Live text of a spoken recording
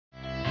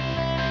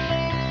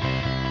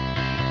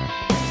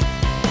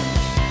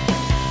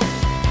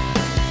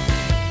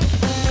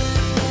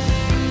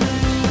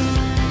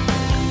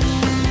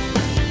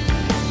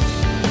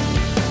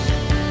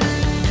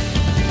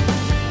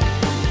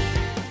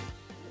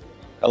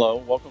Hello,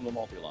 welcome to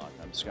Mul-T-Lock.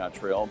 I'm Scott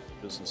Trail,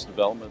 Business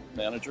Development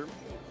Manager,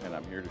 and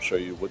I'm here to show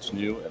you what's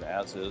new at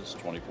ASIS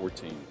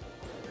 2014.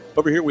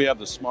 Over here we have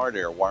the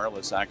SMARTair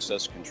Wireless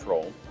Access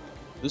Control.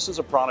 This is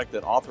a product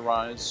that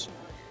authorizes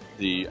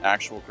the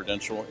actual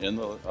credential in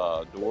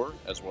the door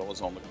as well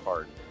as on the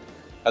card.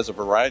 Has a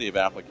variety of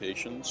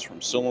applications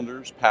from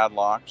cylinders,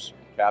 padlocks,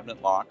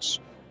 cabinet locks,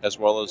 as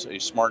well as a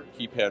smart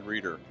keypad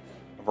reader.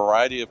 A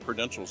variety of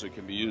credentials that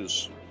can be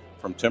used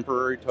from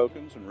temporary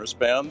tokens and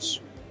wristbands,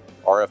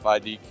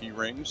 RFID key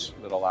rings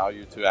that allow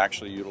you to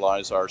actually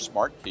utilize our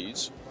smart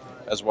keys,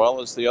 as well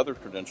as the other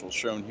credentials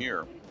shown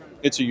here.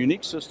 It's a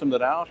unique system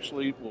that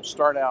actually will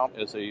start out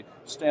as a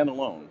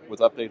standalone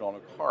with update on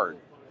a card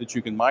that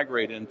you can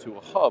migrate into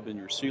a hub in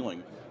your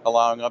ceiling,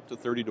 allowing up to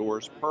 30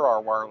 doors per our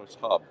wireless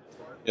hub.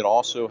 It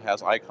also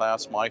has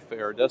iClass,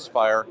 MyFair,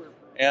 DeskFire,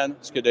 and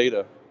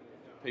SCADATA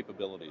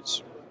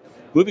capabilities.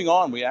 Moving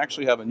on, we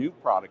actually have a new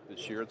product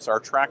this year. It's our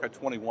Traka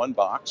 21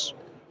 box.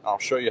 I'll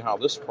show you how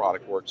this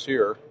product works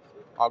here.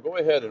 I'll go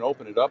ahead and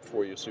open it up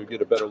for you so you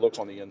get a better look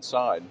on the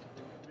inside.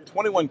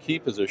 21 key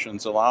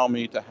positions allow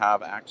me to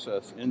have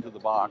access into the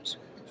box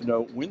to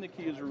know when the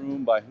key is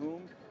removed by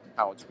whom,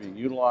 how it's being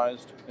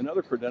utilized, and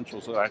other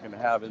credentials that I can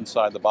have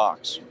inside the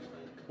box.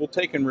 We'll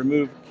take and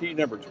remove key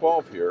number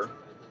 12 here,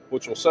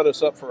 which will set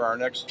us up for our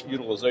next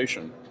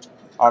utilization.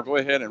 I'll go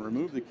ahead and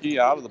remove the key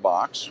out of the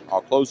box.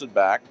 I'll close it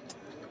back.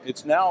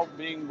 It's now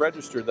being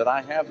registered that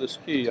I have this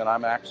key and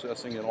I'm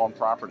accessing it on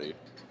property.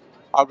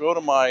 I'll go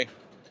to my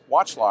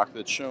WatchLock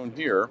that's shown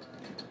here.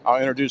 I'll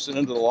introduce it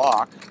into the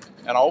lock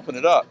and I'll open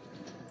it up,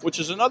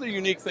 which is another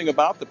unique thing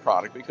about the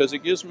product because it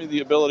gives me the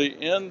ability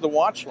in the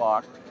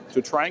WatchLock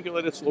to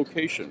triangulate its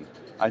location.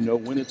 I know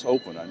when it's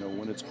open, I know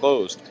when it's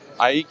closed.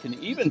 I can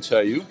even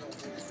tell you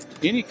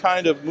any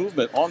kind of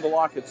movement on the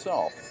lock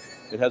itself.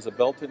 It has a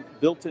built-in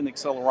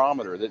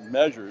accelerometer that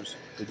measures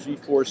the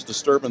G-force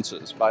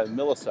disturbances by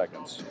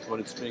milliseconds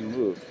when it's being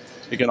moved.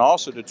 It can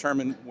also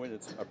determine when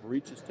a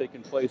breach has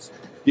taken place,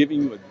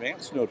 giving you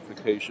advanced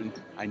notification,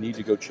 I need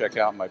to go check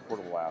out my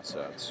portable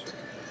assets.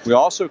 We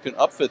also can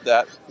upfit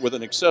that with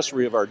an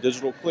accessory of our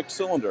digital CLIQ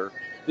E-cylinder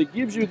that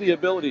gives you the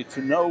ability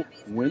to know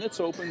when it's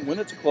open, when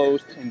it's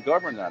closed, and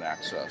govern that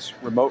access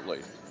remotely.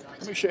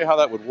 Let me show you how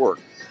that would work.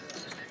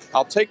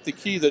 I'll take the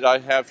key that I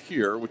have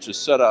here, which is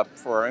set up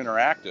for our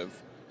interactive.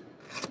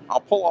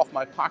 I'll pull off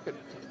my pocket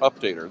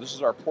updater. This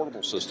is our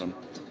portable system.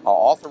 I'll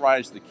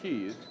authorize the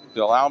key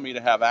to allow me to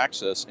have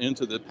access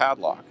into the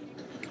padlock.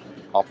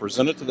 I'll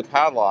present it to the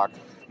padlock.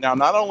 Now,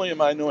 not only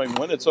am I knowing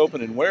when it's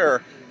open and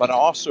where, but I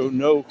also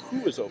know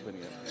who is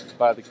opening it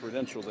by the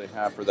credential they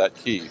have for that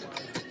key.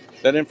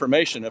 That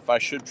information, if I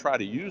should try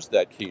to use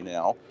that key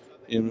now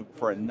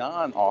for a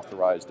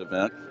non-authorized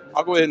event,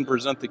 I'll go ahead and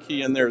present the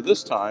key in there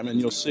this time, and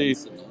you'll see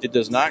it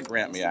does not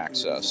grant me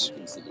access,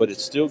 but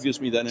it still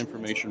gives me that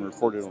information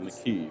recorded on the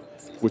key,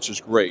 which is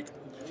great.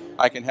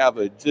 I can have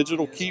a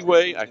digital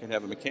keyway, I can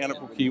have a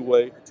mechanical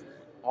keyway,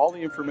 all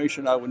the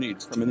information I would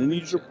need. From an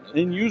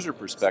end user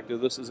perspective,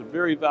 this is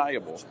very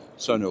valuable,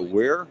 so I know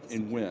where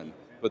and when.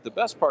 But the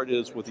best part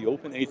is with the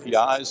open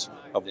APIs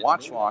of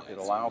WatchLock, it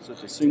allows it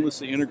to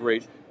seamlessly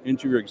integrate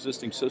into your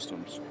existing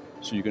systems.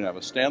 So you can have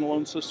a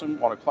standalone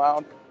system on a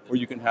cloud, or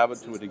you can have it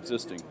to an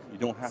existing. You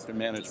don't have to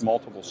manage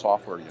multiple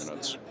software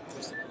units.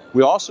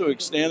 We also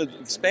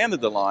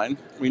expanded the line.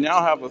 We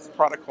now have a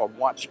product called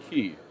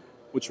WatchKey,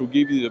 which will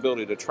give you the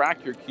ability to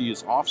track your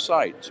keys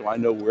off-site, so I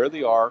know where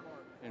they are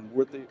and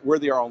where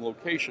they are on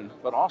location,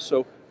 but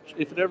also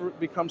if it ever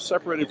becomes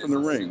separated from the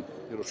ring,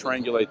 it'll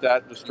triangulate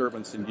that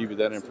disturbance and give you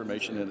that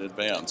information in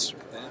advance.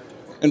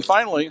 And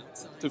finally,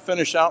 to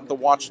finish out the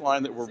watch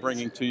line that we're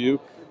bringing to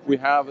you, we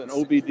have an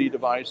OBD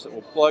device that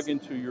will plug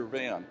into your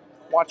van.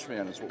 Watch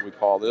van is what we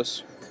call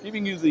this,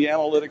 giving you the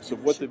analytics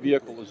of what the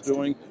vehicle is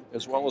doing,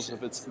 as well as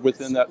if it's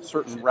within that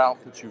certain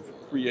route that you've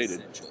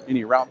created.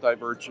 Any route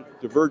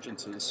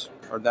divergences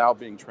are now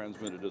being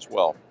transmitted as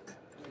well.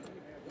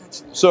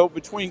 So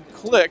between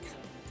CLIQ,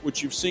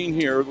 which you've seen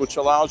here, which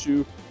allows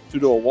you to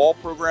do a wall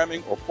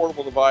programming or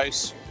portable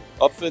device,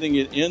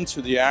 upfitting it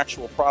into the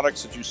actual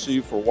products that you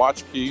see for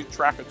WatchKey,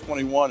 Traka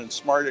 21, and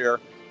SMARTair,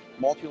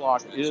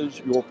 Mul-T-Lock is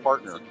your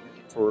partner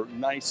for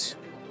nice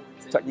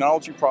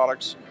technology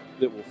products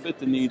that will fit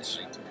the needs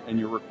and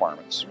your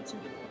requirements.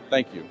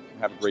 Thank you.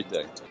 Have a great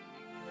day.